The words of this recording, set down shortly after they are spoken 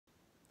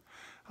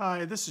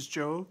Hi, this is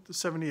Joe, the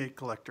 78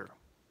 Collector.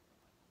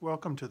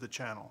 Welcome to the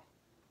channel.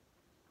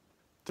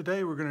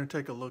 Today we're going to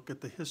take a look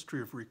at the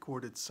history of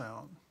recorded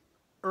sound.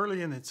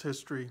 Early in its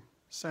history,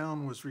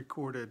 sound was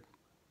recorded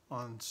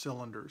on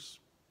cylinders.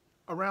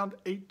 Around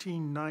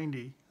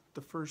 1890,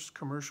 the first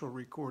commercial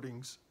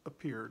recordings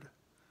appeared.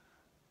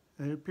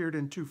 They appeared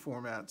in two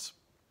formats,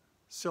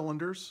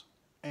 cylinders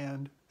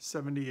and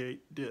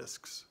 78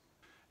 discs.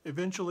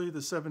 Eventually,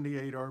 the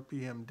 78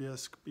 RPM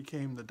disc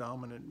became the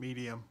dominant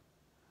medium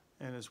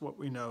and is what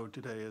we know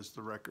today as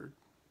the record.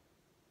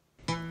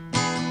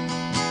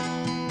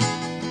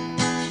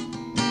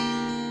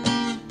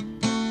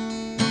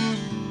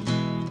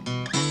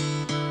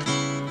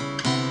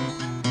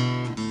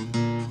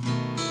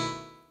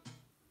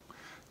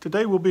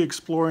 Today we'll be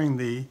exploring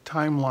the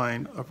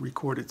timeline of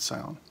recorded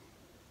sound.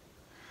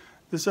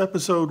 This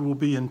episode will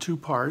be in two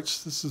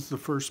parts. This is the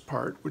first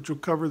part, which will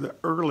cover the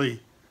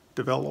early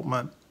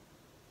development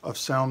of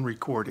sound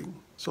recording.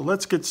 So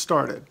let's get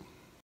started.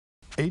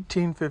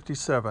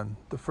 1857,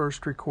 the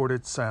first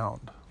recorded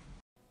sound.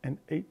 In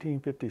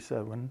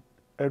 1857,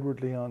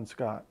 Edward Leon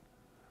Scott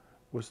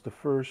was the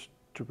first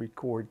to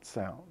record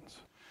sounds.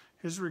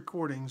 His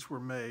recordings were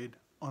made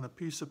on a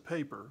piece of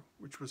paper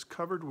which was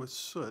covered with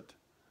soot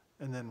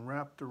and then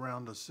wrapped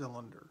around a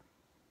cylinder.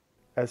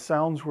 As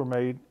sounds were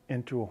made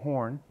into a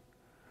horn,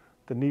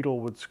 the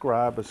needle would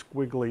scribe a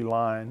squiggly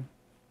line.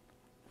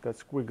 That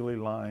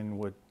squiggly line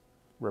would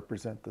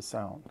represent the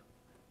sound.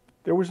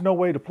 There was no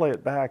way to play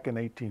it back in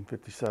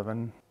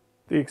 1857.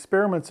 The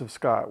experiments of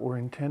Scott were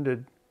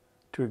intended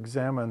to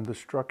examine the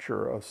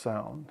structure of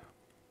sound.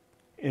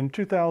 In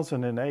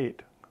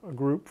 2008, a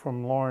group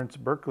from Lawrence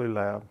Berkeley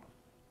Lab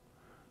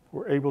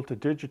were able to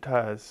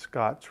digitize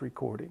Scott's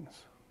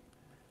recordings,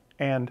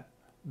 and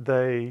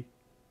they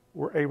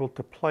were able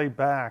to play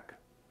back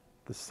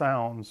the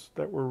sounds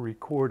that were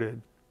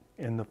recorded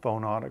in the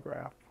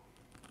phonautograph.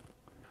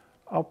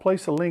 I'll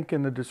place a link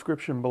in the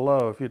description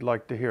below if you'd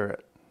like to hear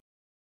it.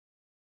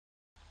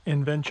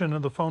 Invention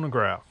of the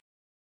phonograph.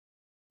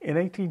 In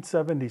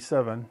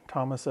 1877,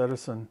 Thomas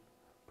Edison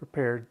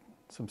prepared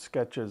some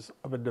sketches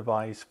of a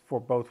device for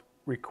both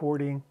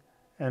recording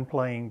and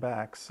playing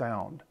back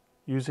sound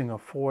using a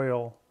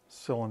foil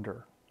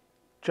cylinder.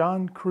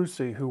 John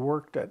Crucy, who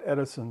worked at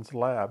Edison's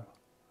lab,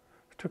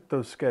 took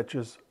those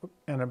sketches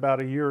and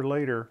about a year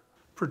later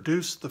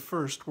produced the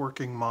first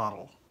working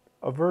model.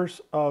 A verse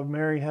of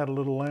Mary Had a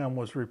Little Lamb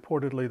was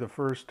reportedly the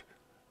first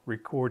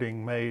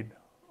recording made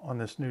on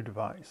this new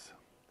device.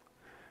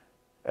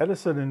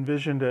 Edison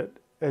envisioned it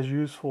as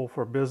useful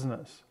for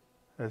business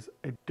as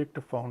a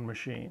dictaphone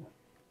machine.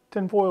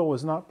 Tinfoil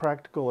was not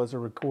practical as a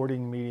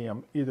recording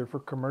medium, either for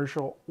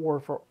commercial or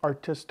for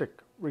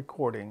artistic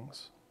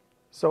recordings.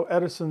 So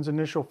Edison's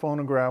initial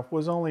phonograph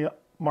was only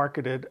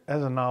marketed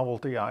as a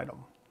novelty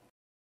item.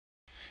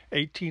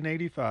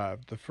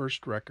 1885, the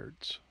first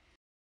records.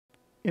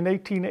 In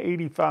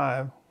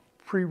 1885,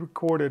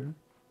 pre-recorded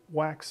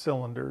wax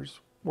cylinders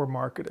were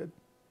marketed.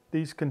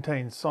 These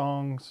contained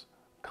songs,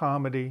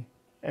 comedy,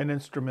 and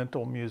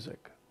instrumental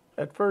music.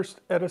 At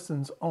first,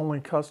 Edison's only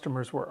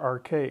customers were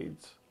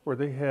arcades, where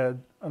they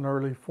had an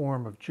early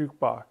form of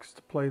jukebox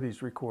to play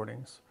these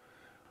recordings.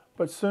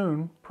 But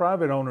soon,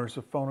 private owners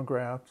of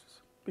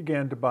phonographs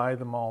began to buy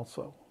them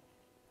also.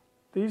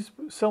 These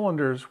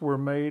cylinders were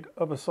made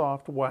of a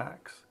soft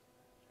wax,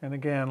 and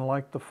again,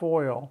 like the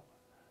foil,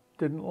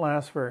 didn't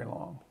last very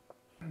long.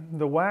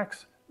 The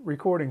wax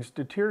recordings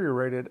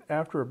deteriorated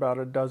after about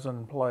a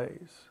dozen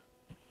plays.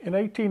 In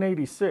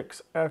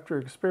 1886, after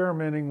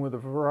experimenting with a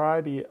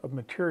variety of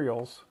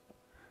materials,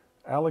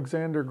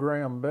 Alexander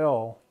Graham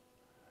Bell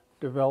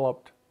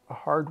developed a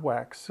hard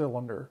wax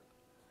cylinder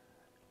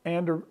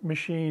and a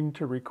machine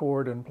to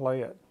record and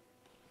play it.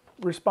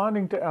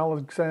 Responding to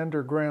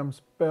Alexander Graham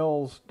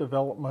Bell's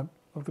development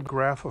of the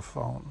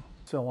graphophone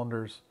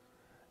cylinders,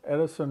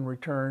 Edison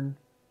returned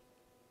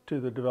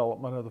to the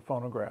development of the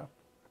phonograph.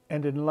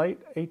 And in late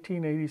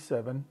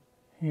 1887,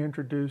 he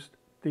introduced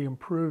the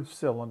improved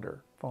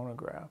cylinder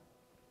phonograph.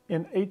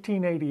 In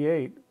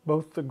 1888,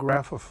 both the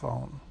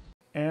graphophone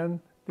and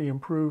the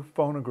improved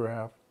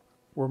phonograph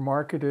were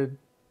marketed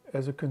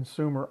as a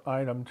consumer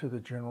item to the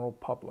general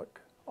public.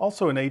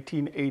 Also in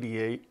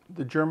 1888,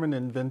 the German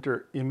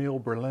inventor Emil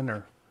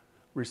Berliner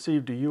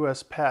received a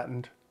U.S.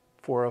 patent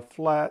for a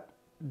flat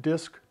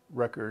disc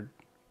record.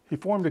 He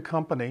formed a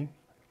company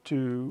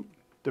to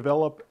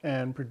develop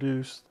and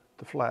produce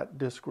the flat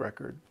disc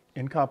record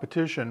in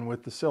competition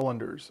with the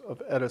cylinders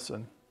of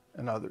Edison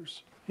and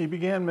others. He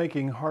began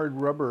making hard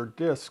rubber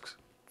discs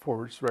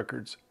for his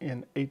records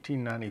in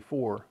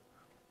 1894,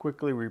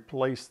 quickly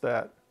replaced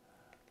that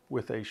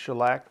with a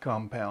shellac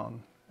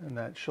compound, and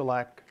that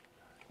shellac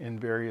in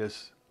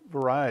various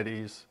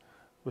varieties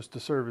was to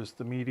serve as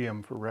the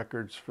medium for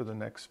records for the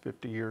next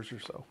 50 years or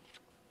so.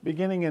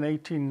 Beginning in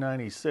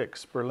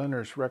 1896,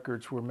 Berliner's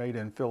records were made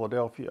in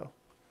Philadelphia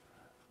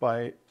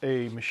by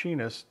a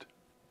machinist,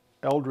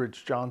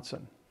 Eldridge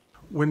Johnson.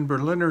 When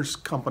Berliner's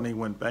company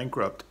went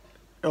bankrupt,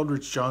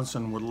 Eldridge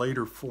Johnson would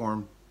later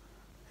form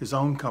his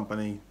own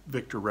company,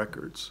 Victor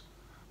Records.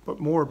 but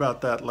more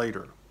about that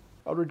later.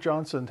 Elder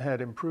Johnson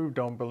had improved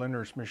on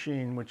Berliner's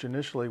machine, which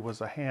initially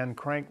was a hand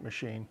crank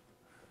machine,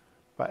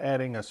 by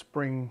adding a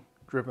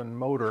spring-driven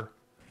motor.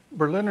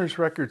 Berliner's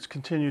records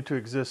continue to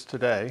exist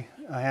today.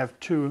 I have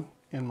two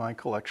in my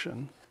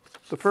collection.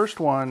 The first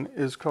one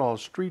is called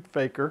Street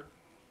Faker.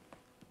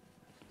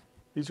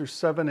 These are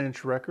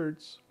 7-inch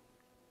records.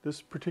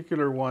 This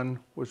particular one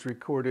was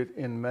recorded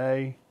on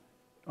May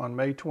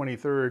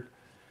 23rd,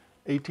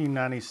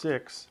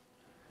 1896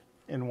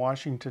 in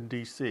Washington,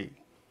 D.C.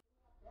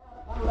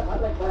 From the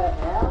public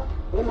welfare,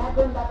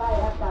 imagine that I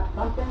have got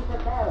something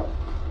to sell.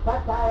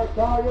 Such I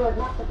assure you is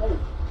not the case.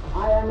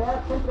 I am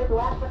here simply to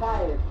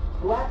advertise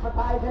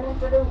and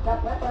introduce a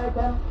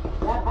preparation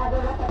that has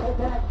a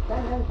reputation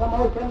extending from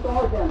ocean to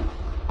ocean.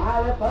 I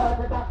refer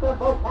to Dr.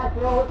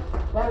 Boccaccio's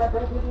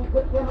celebrated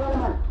Egyptian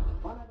ornament.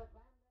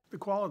 The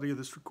quality of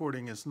this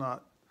recording is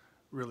not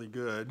really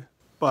good,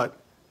 but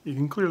you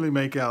can clearly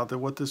make out that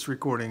what this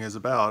recording is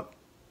about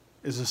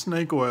is a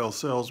snake oil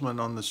salesman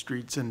on the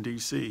streets in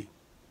D.C.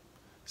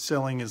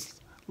 selling his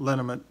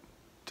liniment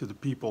to the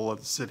people of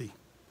the city.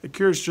 It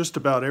cures just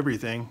about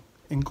everything,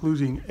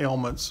 including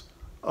ailments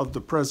of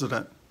the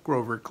president,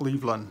 Grover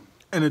Cleveland,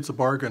 and it's a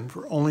bargain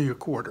for only a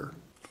quarter.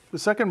 The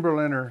second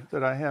Berliner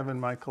that I have in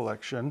my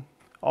collection,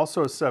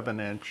 also a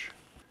 7-inch,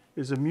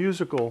 is a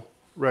musical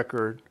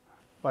record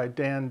by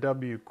Dan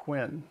W.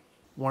 Quinn,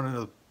 one of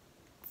the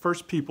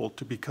first people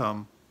to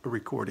become a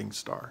recording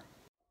star.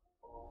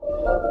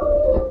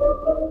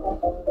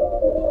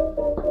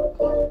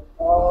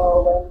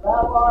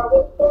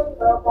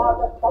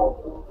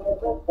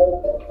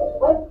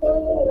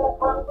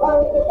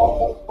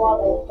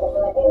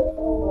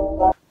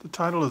 The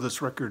title of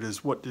this record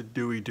is What Did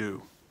Dewey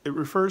Do? It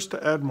refers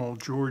to Admiral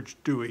George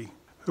Dewey,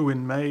 who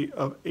in May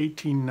of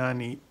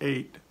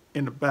 1898,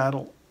 in a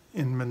battle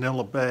in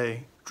Manila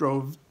Bay,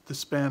 drove the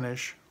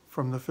Spanish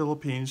from the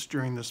Philippines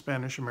during the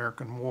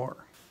Spanish-American War.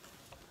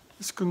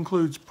 This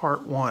concludes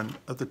part 1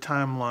 of the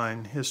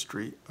timeline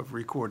history of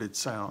recorded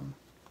sound.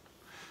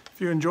 If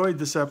you enjoyed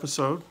this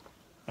episode,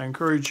 I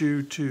encourage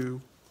you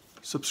to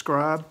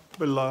subscribe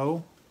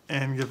below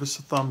and give us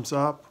a thumbs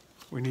up.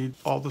 We need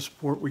all the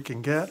support we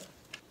can get.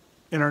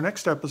 In our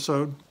next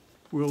episode,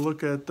 we'll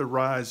look at the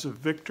rise of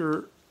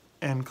Victor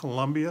and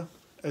Columbia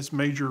as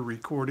major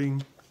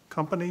recording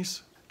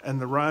companies and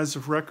the rise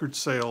of record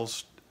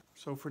sales.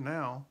 So for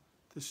now,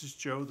 this is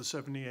Joe the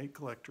 78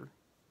 Collector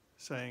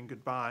saying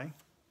goodbye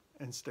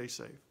and stay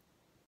safe.